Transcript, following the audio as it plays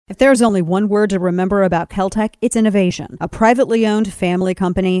If there's only one word to remember about Keltec, it's innovation. A privately owned family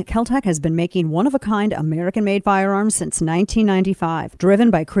company, Keltec has been making one-of-a-kind American-made firearms since 1995.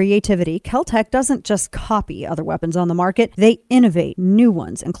 Driven by creativity, Keltec doesn't just copy other weapons on the market, they innovate new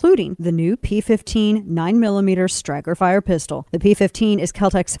ones, including the new P15 9mm striker fire pistol. The P15 is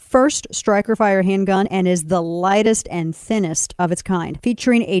Keltec's first striker fire handgun and is the lightest and thinnest of its kind.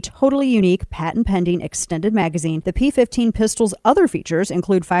 Featuring a totally unique patent-pending extended magazine, the P15 pistol's other features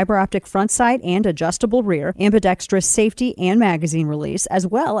include fiber optic front sight and adjustable rear, ambidextrous safety and magazine release, as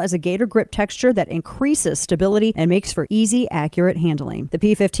well as a gator grip texture that increases stability and makes for easy, accurate handling. The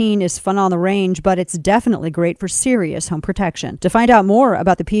P15 is fun on the range, but it's definitely great for serious home protection. To find out more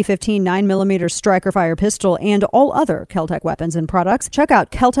about the P15 9mm striker fire pistol and all other Keltec weapons and products, check out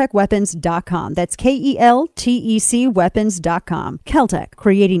KeltecWeapons.com. That's KELTEC weapons.com. Keltec,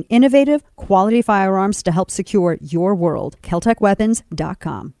 creating innovative, quality firearms to help secure your world.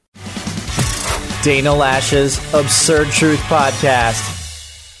 KeltecWeapons.com. Dana Loesch's Absurd Truth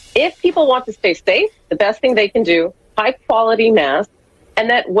Podcast. If people want to stay safe, the best thing they can do, high quality masks, and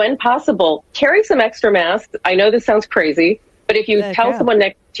that when possible, carry some extra masks. I know this sounds crazy, but if you tell someone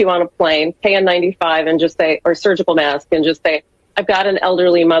next to you on a plane, KN95 and just say, or surgical mask, and just say, I've got an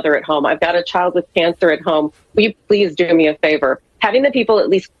elderly mother at home, I've got a child with cancer at home, will you please do me a favor? Having the people at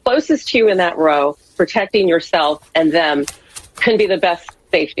least closest to you in that row, protecting yourself and them, can be the best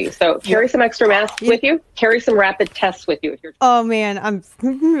safety. So carry some extra masks with you. Carry some rapid tests with you. If you're oh man,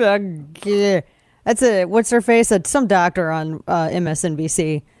 that's a what's her face? Some doctor on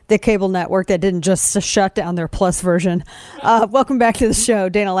MSNBC, the cable network that didn't just shut down their Plus version. Welcome back to the show,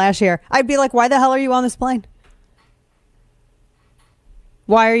 Dana Loesch here. I'd be like, why the hell are you on this plane?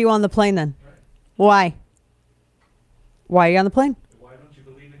 Why are you on the plane then? Why? Why are you on the plane? Why don't you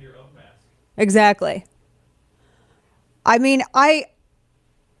believe in your own mask? Exactly. I mean,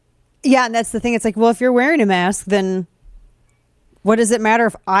 yeah, and that's the thing. It's like, well, if you're wearing a mask, then what does it matter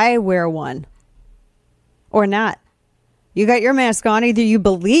if I wear one or not? You got your mask on. Either you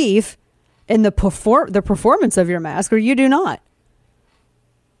believe in the performance of your mask or you do not.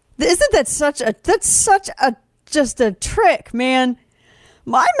 Isn't that just a trick, man?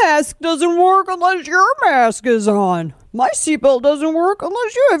 My mask doesn't work unless your mask is on. My seatbelt doesn't work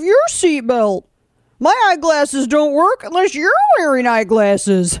unless you have your seatbelt. My eyeglasses don't work unless you're wearing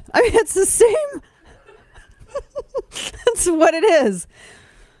eyeglasses. I mean, it's the same. That's what it is.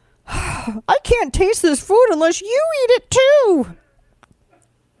 I can't taste this food unless you eat it too.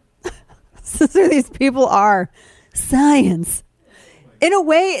 That's who these people are. Science. In a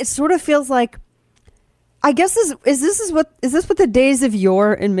way, it sort of feels like, I guess, is this what the days of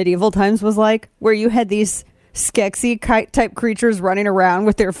yore in medieval times was like, where you had these Skeksis type creatures running around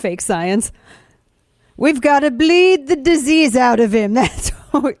with their fake science? We've got to bleed the disease out of him. Let's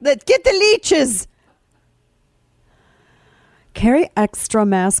get the leeches. Carry extra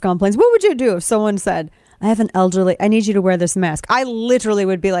mask on planes. What would you do if someone said, I have an elderly, I need you to wear this mask? I literally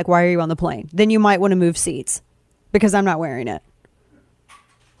would be like, why are you on the plane? Then you might want to move seats because I'm not wearing it.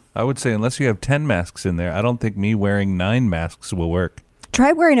 I would say unless you have 10 masks in there, I don't think me wearing 9 masks will work.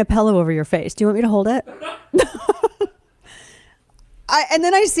 Try wearing a pillow over your face. Do you want me to hold it? And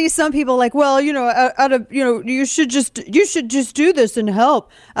then I see some people like, well, you should just do this and help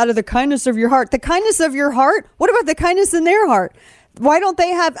out of the kindness of your heart. The kindness of your heart? What about the kindness in their heart? Why don't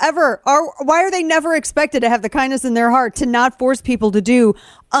they why are they never expected to have the kindness in their heart to not force people to do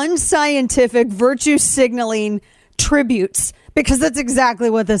unscientific virtue signaling tributes? Because that's exactly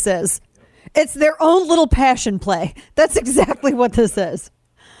what this is. It's their own little passion play. That's exactly what this is.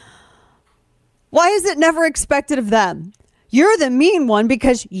 Why is it never expected of them? You're the mean one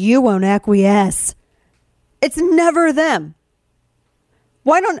because you won't acquiesce. It's never them.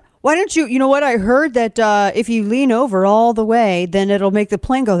 Why don't you know what? I heard that if you lean over all the way, then it'll make the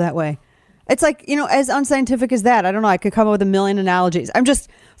plane go that way. It's like, as unscientific as that. I don't know. I could come up with a million analogies. I'm just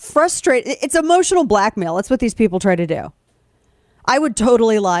frustrated. It's emotional blackmail. That's what these people try to do. I would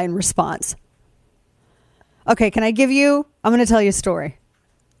totally lie in response. Okay, I'm going to tell you a story.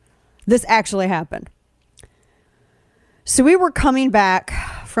 This actually happened. So we were coming back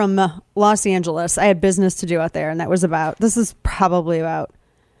from Los Angeles. I had business to do out there, and this is probably about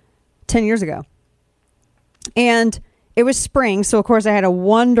 10 years ago. And it was spring, so of course I had a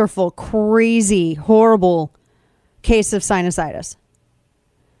wonderful, crazy, horrible case of sinusitis.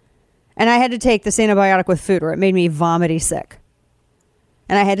 And I had to take this antibiotic with food, or it made me vomity sick.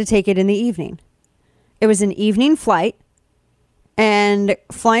 And I had to take it in the evening. It was an evening flight. And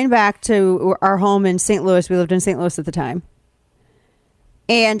flying back to our home in St. Louis, we lived in St. Louis at the time.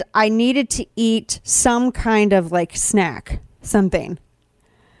 And I needed to eat some kind of like snack, something.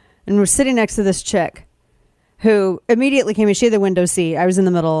 and was sitting next to this chick who immediately came in. She had the window seat. I was in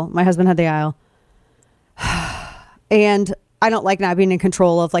the middle. My husband had the aisle. And I don't like not being in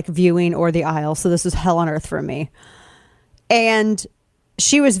control of like viewing or the aisle. So this was hell on earth for me. And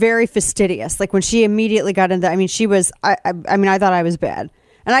she was very fastidious. Like when she immediately got into, I mean, she was, I mean, I thought I was bad.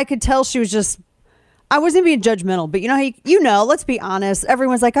 And I could tell she was just, I wasn't being judgmental, but you know, let's be honest.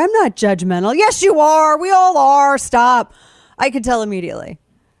 Everyone's like, I'm not judgmental. Yes, you are. We all are. Stop. I could tell immediately.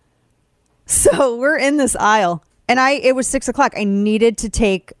 So we're in this aisle and it was 6:00. I needed to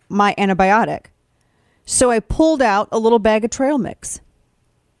take my antibiotic. So I pulled out a little bag of trail mix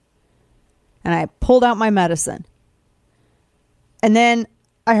and I pulled out my medicine. And then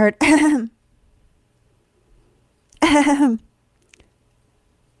I heard,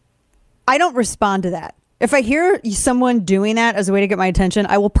 I don't respond to that. If I hear someone doing that as a way to get my attention,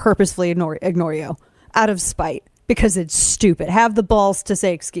 I will purposefully ignore you out of spite because it's stupid. Have the balls to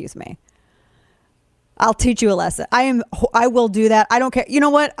say, excuse me. I'll teach you a lesson. I will do that. I don't care. You know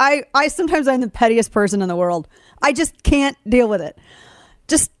what? I sometimes I'm the pettiest person in the world. I just can't deal with it.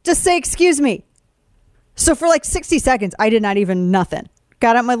 Just say, excuse me. So for like 60 seconds, I did not even nothing.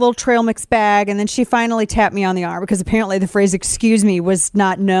 Got out my little trail mix bag, and then she finally tapped me on the arm because apparently the phrase excuse me was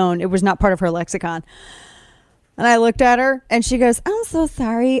not known. It was not part of her lexicon. And I looked at her and she goes, I'm so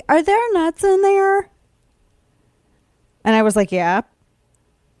sorry. Are there nuts in there? And I was like, yeah.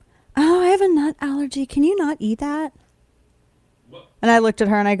 Oh, I have a nut allergy. Can you not eat that? And I looked at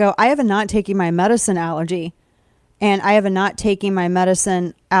her and I go, I have a not taking my medicine allergy. And I have a not taking my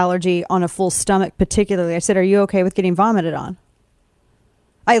medicine allergy on a full stomach particularly. I said, are you okay with getting vomited on?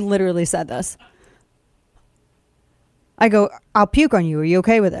 I literally said this. I go, I'll puke on you. Are you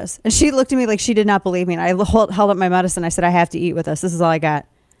okay with this? And she looked at me like she did not believe me. And I held up my medicine. I said, I have to eat with this. This is all I got.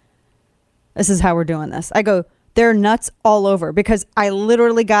 This is how we're doing this. I go, there are nuts all over because I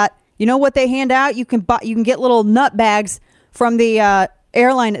literally got, you know what they hand out? You can get little nut bags from the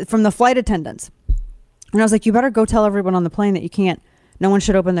airline, from the flight attendants. And I was like, you better go tell everyone on the plane that you can't, no one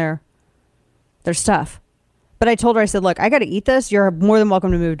should open their stuff. But I told her, I said, look, I got to eat this. You're more than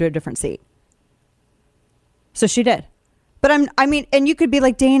welcome to move to a different seat. So she did. But I mean, and you could be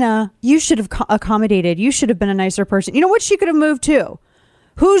like, Dana, you should have accommodated. You should have been a nicer person. You know what? She could have moved to.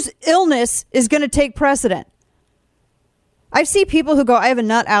 Whose illness is going to take precedent? I've seen people who go, I have a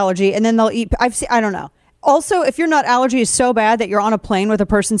nut allergy, and then they'll eat. I don't know. Also, if your nut allergy is so bad that you're on a plane with a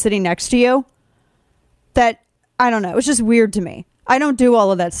person sitting next to you, that, I don't know. It's just weird to me. I don't do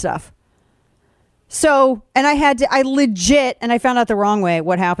all of that stuff. So, and I legit, and I found out the wrong way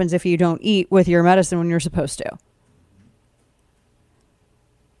what happens if you don't eat with your medicine when you're supposed to.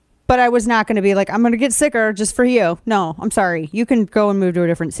 But I was not going to be like, I'm going to get sicker just for you. No, I'm sorry. You can go and move to a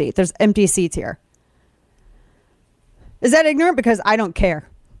different seat. There's empty seats here. Is that ignorant? Because I don't care.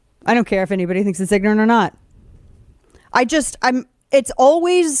 I don't care if anybody thinks it's ignorant or not. It's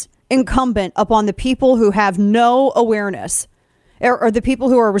always incumbent upon the people who have no awareness or the people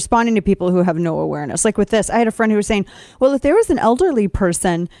who are responding to people who have no awareness. Like with this, I had a friend who was saying, well, if there was an elderly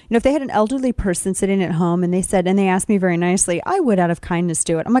person, if they had an elderly person sitting at home and they asked me very nicely, I would out of kindness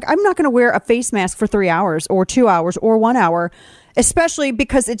do it. I'm like, I'm not going to wear a face mask for 3 hours or 2 hours or 1 hour, especially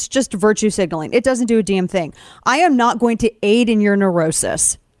because it's just virtue signaling. It doesn't do a damn thing. I am not going to aid in your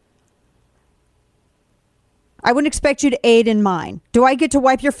neurosis. I wouldn't expect you to aid in mine. Do I get to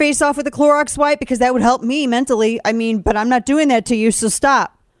wipe your face off with a Clorox wipe? Because that would help me mentally. I mean, but I'm not doing that to you, so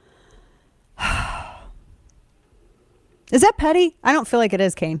stop. Is that petty? I don't feel like it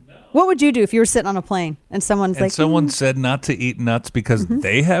is, Kane. No. What would you do if you were sitting on a plane and someone said not to eat nuts because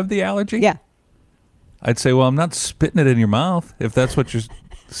they have the allergy? Yeah. I'd say, well, I'm not spitting it in your mouth if that's what you're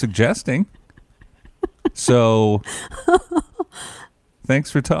suggesting. So thanks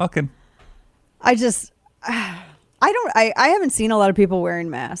for talking. I haven't seen a lot of people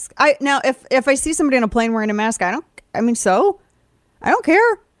wearing masks. Now, if I see somebody on a plane wearing a mask, I don't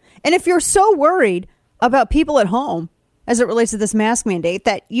care. And if you're so worried about people at home as it relates to this mask mandate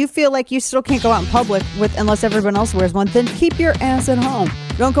that you feel like you still can't go out in public unless everyone else wears one, then keep your ass at home.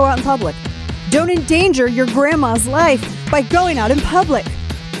 Don't go out in public. Don't endanger your grandma's life by going out in public.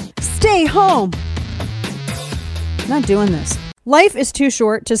 Stay home. I'm not doing this. Life is too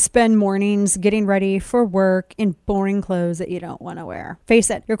short to spend mornings getting ready for work in boring clothes that you don't want to wear.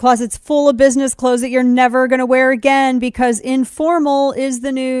 Face it, your closet's full of business clothes that you're never going to wear again because informal is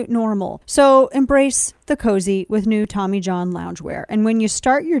the new normal. So embrace the the cozy with new Tommy John loungewear. And when you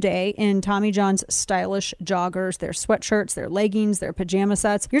start your day in Tommy John's stylish joggers, their sweatshirts, their leggings, their pajama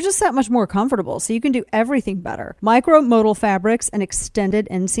sets, you're just that much more comfortable, so you can do everything better. Micro-modal fabrics and extended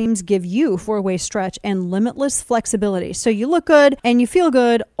inseams give you 4-way stretch and limitless flexibility, so you look good and you feel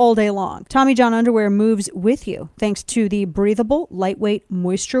good all day long. Tommy John underwear moves with you thanks to the breathable, lightweight,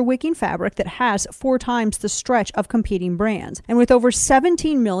 moisture-wicking fabric that has 4 times the stretch of competing brands. And with over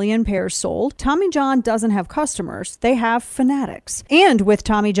 17 million pairs sold, Tommy John doesn't have customers, they have fanatics. And with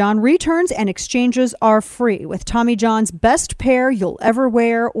Tommy John, returns and exchanges are free with Tommy John's best pair you'll ever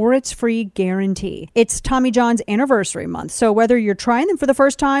wear or it's free guarantee. It's Tommy John's anniversary month, so whether you're trying them for the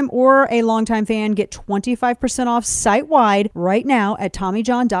first time or a longtime fan, get 25% off site-wide right now at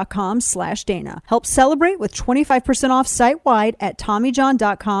TommyJohn.com/Dana. Help celebrate with 25% off site-wide at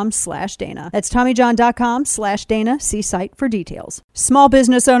TommyJohn.com/Dana. That's TommyJohn.com/Dana. See site for details. Small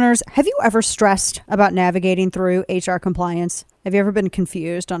business owners, have you ever stressed about navigating through HR compliance? Have you ever been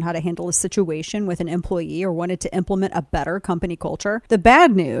confused on how to handle a situation with an employee or wanted to implement a better company culture? The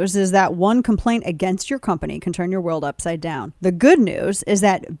bad news is that one complaint against your company can turn your world upside down. The good news is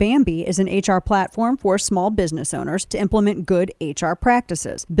that Bambee is an HR platform for small business owners to implement good HR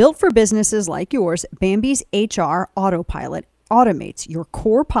practices. Built for businesses like yours, Bambee's HR Autopilot automates your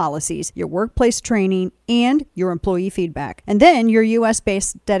core policies, your workplace training, and your employee feedback. And then your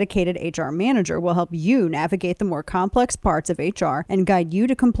US-based dedicated HR manager will help you navigate the more complex parts of HR and guide you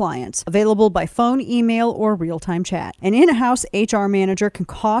to compliance. Available by phone, email, or real-time chat. An in-house HR manager can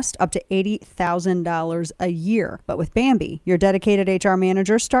cost up to $80,000 a year. But with Bambee, your dedicated HR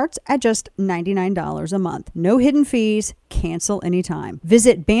manager starts at just $99 a month. No hidden fees. Cancel anytime.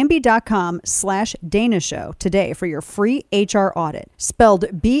 Visit Bambee.com/Dana Show today for your free HR audit. Spelled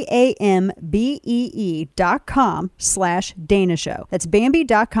BAMBEE.com/Dana Show. That's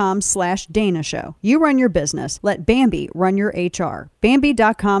Bambee.com/Dana Show. You run your business. Let Bambee run your HR.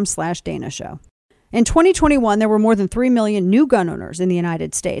 Bambee.com/Dana Show. In 2021, there were more than 3 million new gun owners in the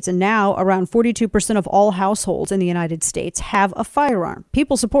United States, and now around 42% of all households in the United States have a firearm.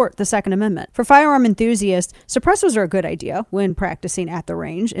 People support the Second Amendment. For firearm enthusiasts, suppressors are a good idea when practicing at the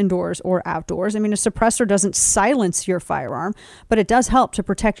range, indoors or outdoors. I mean, a suppressor doesn't silence your firearm, but it does help to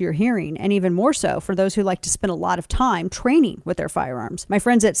protect your hearing, and even more so for those who like to spend a lot of time training with their firearms. My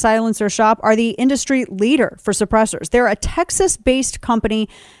friends at Silencer Shop are the industry leader for suppressors. They're a Texas-based company,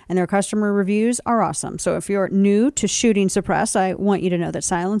 and their customer reviews are awesome. So if you're new to shooting suppress, I want you to know that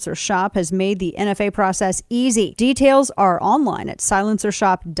Silencer Shop has made the NFA process easy. Details are online at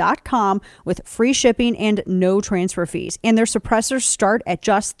silencershop.com with free shipping and no transfer fees. And their suppressors start at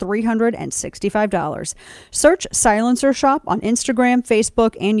just $365. Search Silencer Shop on Instagram,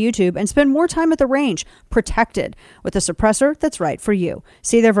 Facebook, and YouTube and spend more time at the range, protected with a suppressor that's right for you.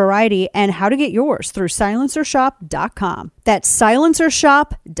 See their variety and how to get yours through silencershop.com. That's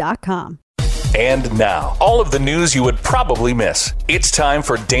silencershop.com. And now, all of the news you would probably miss. It's time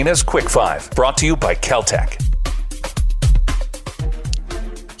for Dana's Quick Five, brought to you by Caltech.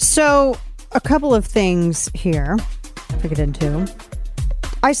 So, a couple of things here to get into.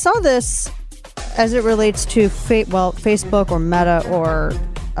 I saw this as it relates to Facebook or Meta or,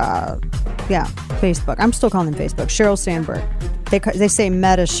 Facebook. I'm still calling them Facebook. Sheryl Sandberg. They say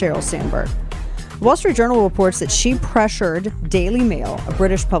Meta's Sheryl Sandberg. Wall Street Journal reports that she pressured Daily Mail, a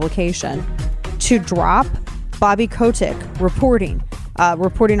British publication, to drop Bobby Kotick reporting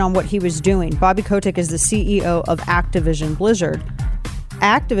on what he was doing. Bobby Kotick is the CEO of Activision Blizzard.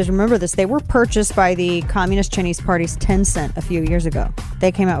 Activision, remember this, they were purchased by the Communist Chinese Party's Tencent a few years ago.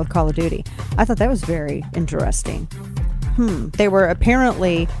 They came out with Call of Duty. I thought that was very interesting. They were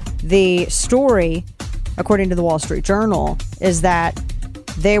apparently, the story, according to the Wall Street Journal, is that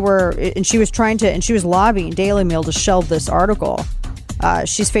they were, and she was lobbying Daily Mail to shelve this article.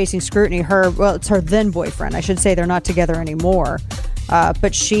 She's facing scrutiny. It's her then boyfriend. I should say they're not together anymore.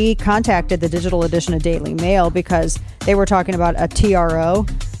 But she contacted the digital edition of Daily Mail because they were talking about a TRO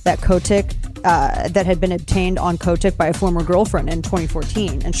that Kotick, that had been obtained on Kotick by a former girlfriend in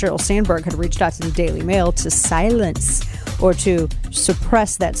 2014. And Sheryl Sandberg had reached out to the Daily Mail to silence or to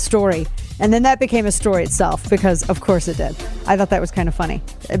suppress that story. And then that became a story itself because, of course, it did. I thought that was kind of funny.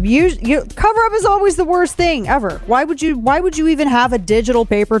 Cover up is always the worst thing ever. Why would you even have a digital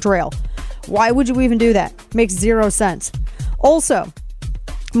paper trail? Why would you even do that? Makes zero sense. Also,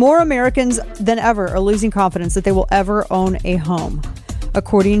 more Americans than ever are losing confidence that they will ever own a home.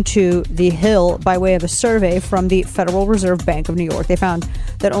 According to The Hill, by way of a survey from the Federal Reserve Bank of New York, they found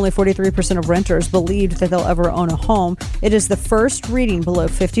that only 43% of renters believed that they'll ever own a home. It is the first reading below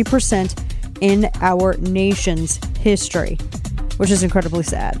 50% in our nation's history, which is incredibly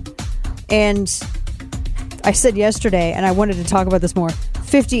sad. And I said yesterday, and I wanted to talk about this more,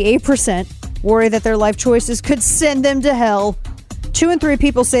 58% worry that their life choices could send them to hell. 2 in 3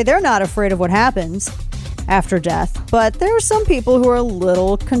 people say they're not afraid of what happens after death, but there are some people who are a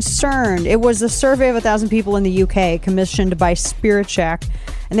little concerned. It was a survey of 1,000 people in the UK commissioned by Spirit Shack,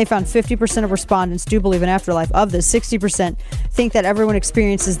 and they found 50% of respondents do believe in afterlife. Of this, 60% think that everyone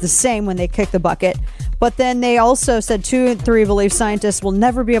experiences the same when they kick the bucket. But then they also said 2 in 3 believe scientists will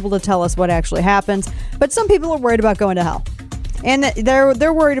never be able to tell us what actually happens. But some people are worried about going to hell, and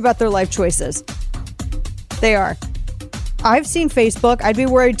they're worried about their life choices. They are. I've seen Facebook. I'd be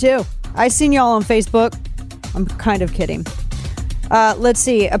worried too. I've seen y'all on Facebook. I'm kind of kidding. Let's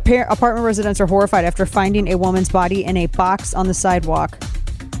see. Apartment residents are horrified after finding a woman's body in a box on the sidewalk.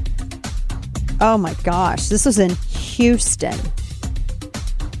 Oh my gosh. This was in Houston.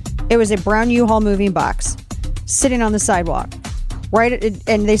 It was a brown U-Haul moving box sitting on the sidewalk.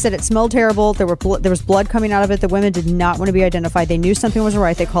 And they said it smelled terrible. There was blood coming out of it. The women did not want to be identified. They knew something wasn't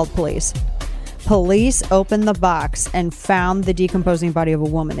right. They called police. Police opened the box and found the decomposing body of a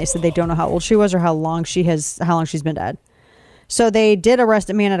woman. They said they don't know how old she was or how long she's been dead. So they did arrest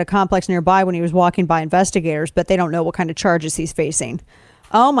a man at a complex nearby when he was walking by investigators, but they don't know what kind of charges he's facing.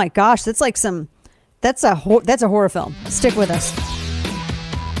 Oh my gosh, that's a horror film. Stick with us.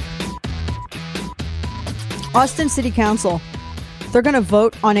 Austin City Council, they're going to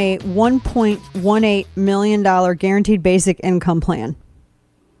vote on a $1.18 million guaranteed basic income plan.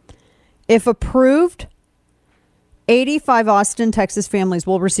 If approved, 85 Austin, Texas families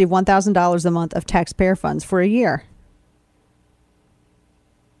will receive $1,000 a month of taxpayer funds for a year.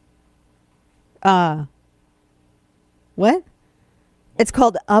 What? It's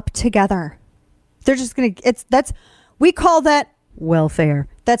called Up Together. They're just going to, we call that welfare.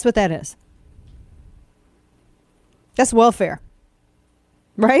 That's what that is. That's welfare.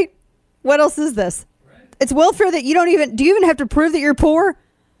 Right? What else is this? Right. It's welfare that do you even have to prove that you're poor?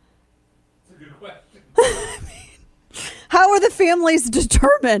 I mean, how are the families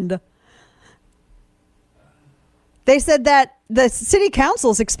determined? They said that the city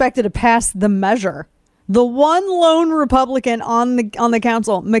council is expected to pass the measure. The one lone Republican on the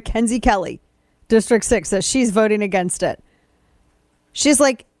council, Mackenzie Kelly, District 6, says she's voting against it. She's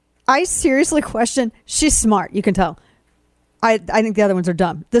like, I seriously question. She's smart, you can tell. I think the other ones are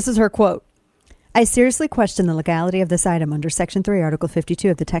dumb. This is her quote. I seriously question the legality of this item under Section 3, Article 52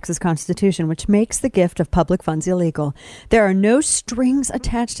 of the Texas Constitution, which makes the gift of public funds illegal. There are no strings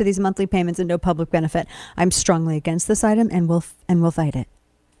attached to these monthly payments and no public benefit. I'm strongly against this item and will fight it.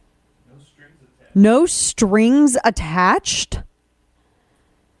 No strings attached?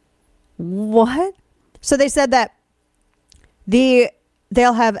 What? So they said that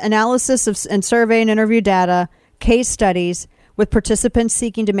they'll have analysis and survey and interview data, case studies, with participants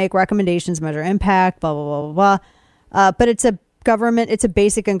seeking to make recommendations, measure impact, blah, blah, blah, blah, blah. But it's a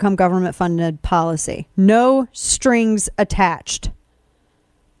basic income government funded policy. No strings attached.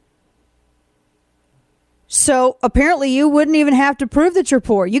 So apparently you wouldn't even have to prove that you're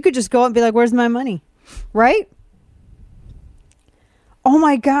poor. You could just go up and be like, where's my money? Right? Oh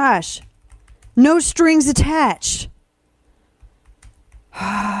my gosh. No strings attached.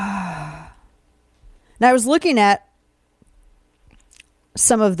 Now I was looking at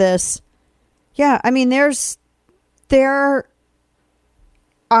some of this. Yeah, I mean, because they're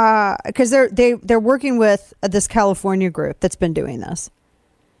working with this California group that's been doing this.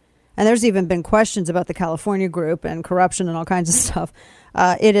 And there's even been questions about the California group and corruption and all kinds of stuff.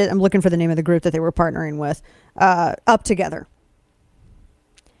 I'm looking for the name of the group that they were partnering with, Up Together.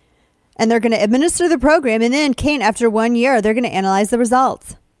 And they're going to administer the program, and then, Kane, after 1 year, they're going to analyze the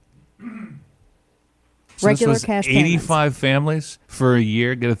results. So regular cash 85 payments. families for a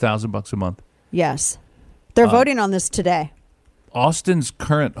year get $1,000 a month. Yes. They're voting on this today. Austin's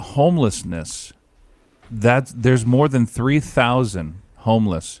current homelessness, there's more than 3,000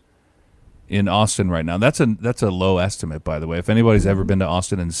 homeless in Austin right now. That's a low estimate, by the way. If anybody's ever been to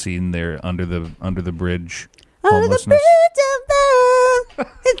Austin and seen their under the bridge homelessness.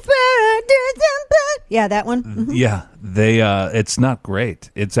 Yeah, that one. Mm-hmm. Yeah, it's not great.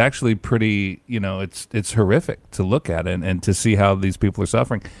 It's actually pretty, it's horrific to look at and to see how these people are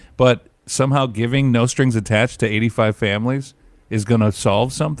suffering. But somehow giving no strings attached to 85 families is going to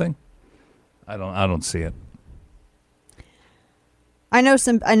solve something? I don't see it. I know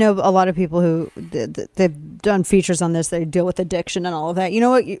a lot of people who they've done features on this. They deal with addiction and all of that. You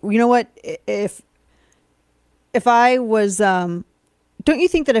know what? If I was, don't you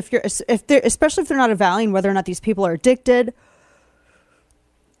think that especially if they're not evaluating whether or not these people are addicted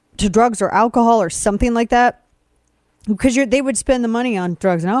to drugs or alcohol or something like that, because they would spend the money on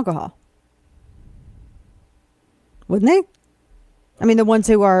drugs and alcohol. Wouldn't they? I mean, the ones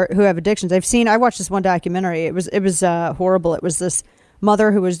who have addictions. I watched this one documentary. It was horrible. It was this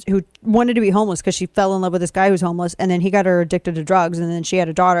mother who wanted to be homeless because she fell in love with this guy who's homeless, and then he got her addicted to drugs, and then she had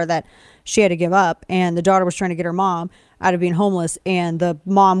a daughter that she had to give up, and the daughter was trying to get her mom out of being homeless, and the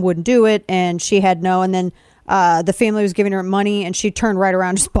mom wouldn't do it, and she had no, and then the family was giving her money, and she turned right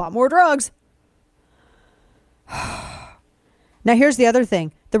around and just bought more drugs. Now, here's the other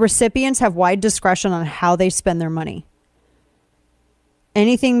thing. The recipients have wide discretion on how they spend their money.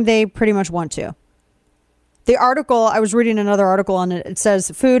 Anything they pretty much want to. The article, I was reading another article on it. It says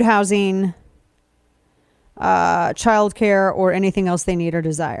food, housing, childcare, or anything else they need or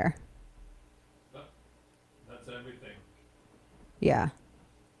desire. That's everything. Yeah.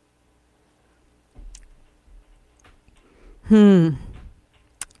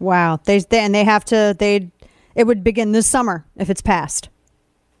 Wow. It would begin this summer if it's passed.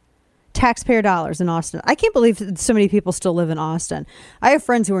 Taxpayer dollars in Austin. I can't believe so many people still live in Austin. I have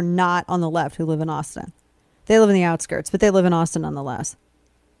friends who are not on the left who live in Austin. They live in the outskirts, but they live in Austin nonetheless.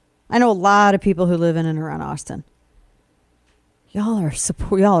 I know a lot of people who live in and around Austin. Y'all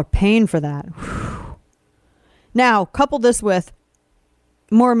are paying for that. Whew. Now, couple this with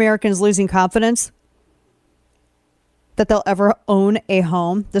more Americans losing confidence that they'll ever own a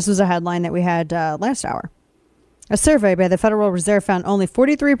home. This was a headline that we had last hour. A survey by the Federal Reserve found only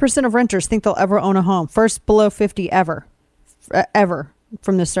 43% of renters think they'll ever own a home. First below 50 ever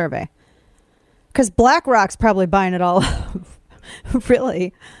from this survey. Because BlackRock's probably buying it all up.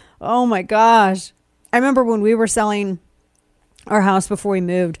 Really? Oh my gosh. I remember when we were selling our house before we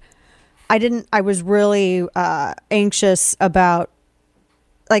moved, I was really anxious about,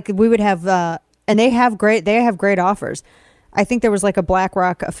 like, we would have, and they have great offers. I think there was like a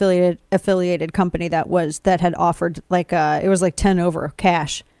BlackRock affiliated company that had offered like it was like 10 over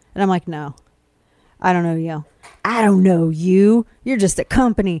cash, and I'm like, no, I don't know you. I don't know you. You're just a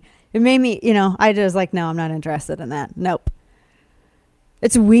company. It made me, I was like, no, I'm not interested in that. Nope.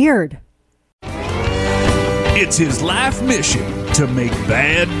 It's weird. It's his life mission to make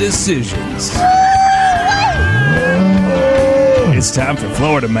bad decisions. It's time for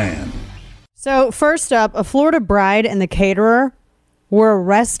Florida Man. So first up, a Florida bride and the caterer were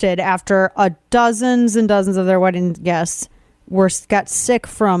arrested after dozens and dozens of their wedding guests got sick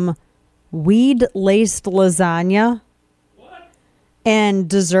from weed-laced lasagna and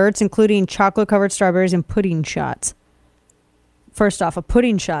desserts, including chocolate-covered strawberries and pudding shots. First off, a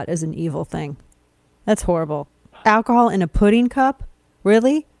pudding shot is an evil thing. That's horrible. Alcohol in a pudding cup?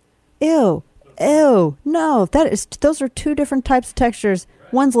 Really? Ew. Ew. No, those are two different types of textures.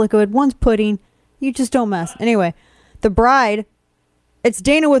 One's liquid, one's pudding. You just don't mess. Anyway, the bride, it's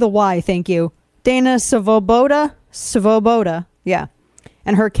Dana with a Y, thank you. Dana Svoboda, yeah.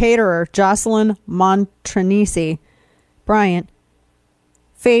 And her caterer, Jocelyn Montranisi Bryant,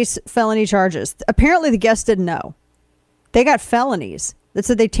 face felony charges. Apparently the guests didn't know. They got felonies that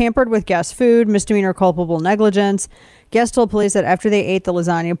said they tampered with guest food, misdemeanor culpable negligence. Guests told police that after they ate the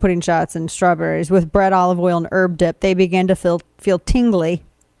lasagna, pudding shots, and strawberries with bread, olive oil, and herb dip, they began to feel tingly.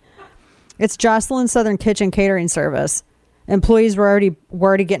 It's Jocelyn's Southern Kitchen catering service. Employees were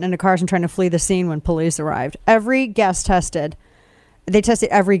already getting into cars and trying to flee the scene when police arrived. Every guest tested. They tested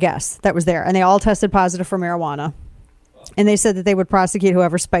every guest that was there, and they all tested positive for marijuana. And they said that they would prosecute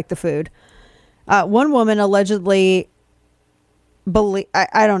whoever spiked the food. One woman allegedly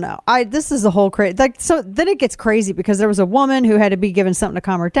I don't know. This is a whole crazy. So then it gets crazy because there was a woman who had to be given something to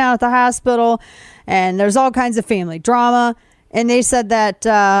calm her down at the hospital, and there's all kinds of family drama. And they said that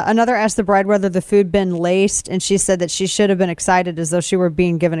another asked the bride whether the food been laced, and she said that she should have been excited as though she were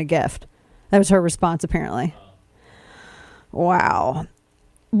being given a gift. That was her response, apparently. Wow.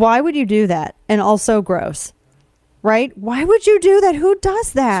 Why would you do that? And also gross, right? Why would you do that? Who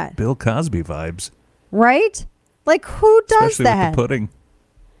does that? Bill Cosby vibes, right? Like, who does especially that? With the pudding.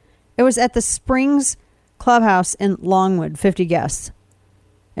 It was at the Springs Clubhouse in Longwood, 50 guests.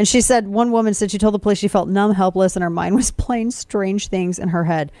 And she said, one woman said she told the police she felt numb, helpless, and her mind was playing strange things in her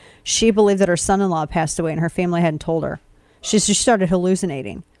head. She believed that her son-in-law passed away and her family hadn't told her. She started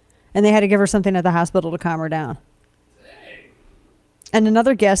hallucinating. And they had to give her something at the hospital to calm her down. And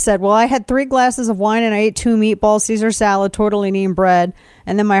another guest said, well, I had 3 glasses of wine and I ate 2 meatballs, Caesar salad, tortellini, and bread.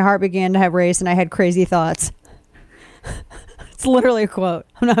 And then my heart began to have race and I had crazy thoughts. It's literally a quote.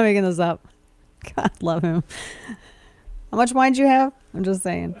 I'm not making this up. God, love him. How much wine did you have? I'm just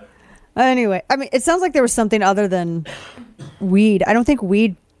saying. Anyway, I mean, it sounds like there was something other than weed. I don't think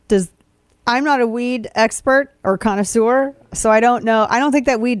weed does. I'm not a weed expert or connoisseur, so I don't know. I don't think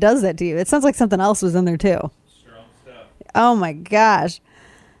that weed does that to you. It sounds like something else was in there too. Strong stuff. Oh my gosh.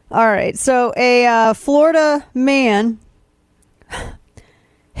 All right. So a Florida man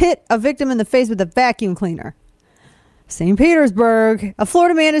hit a victim in the face with a vacuum cleaner. St. Petersburg. A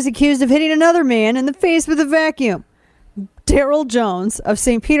Florida man is accused of hitting another man in the face with a vacuum. Daryl Jones of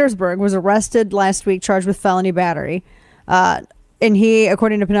St. Petersburg was arrested last week, charged with felony battery. And he,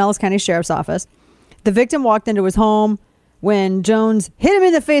 according to Pinellas County Sheriff's Office, the victim walked into his home when Jones hit him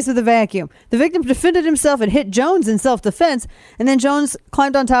in the face with a vacuum. The victim defended himself and hit Jones in self-defense. And then Jones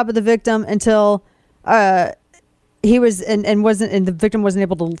climbed on top of the victim until he was and the victim wasn't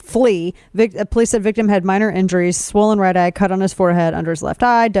able to flee. Police said victim had minor injuries, swollen right eye, cut on his forehead, under his left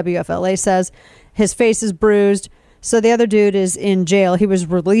eye. WFLA says his face is bruised. So the other dude is in jail. He was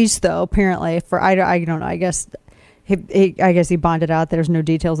released though, apparently for I don't know. I guess he bonded out. There's no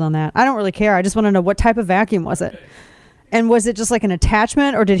details on that. I don't really care. I just want to know what type of vacuum was it. And was it just like an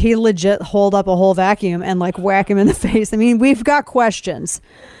attachment, or did he legit hold up a whole vacuum and like whack him in the face? I mean, we've got questions.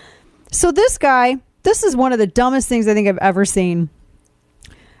 So this guy. This is one of the dumbest things I think I've ever seen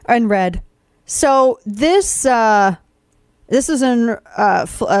and read. So this is in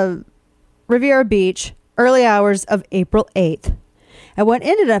Riviera Beach, early hours of April 8th. And what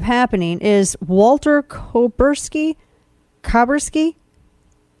ended up happening is Walter Koberski,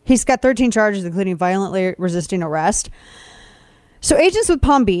 he's got 13 charges, including violently resisting arrest. So agents with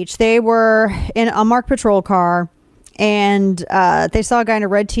Palm Beach, they were in a marked patrol car, and they saw a guy in a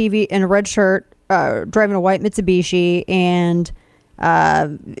red TV in a red shirt, driving a white Mitsubishi, and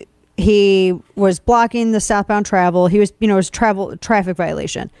he was blocking the southbound travel. He was, it was traffic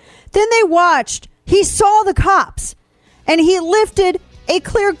violation. Then they watched. He saw the cops, and he lifted a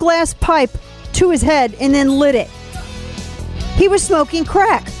clear glass pipe to his head and then lit it. He was smoking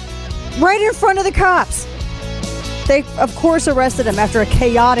crack right in front of the cops. They, of course, arrested him after a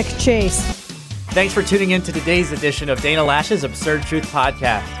chaotic chase. Thanks for tuning in to today's edition of Dana Lash's Absurd Truth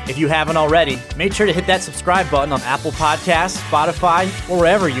Podcast. If you haven't already, make sure to hit that subscribe button on Apple Podcasts, Spotify, or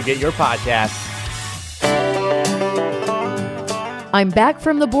wherever you get your podcasts. I'm back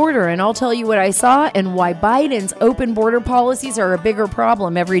from the border, and I'll tell you what I saw and why Biden's open border policies are a bigger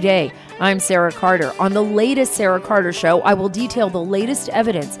problem every day. I'm Sarah Carter. On the latest Sarah Carter Show, I will detail the latest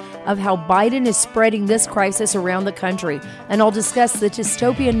evidence of how Biden is spreading this crisis around the country, and I'll discuss the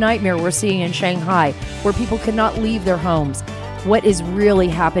dystopian nightmare we're seeing in Shanghai, where people cannot leave their homes. What is really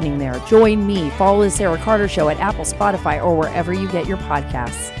happening there? Join me. Follow the Sarah Carter Show at Apple, Spotify, or wherever you get your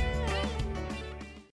podcasts.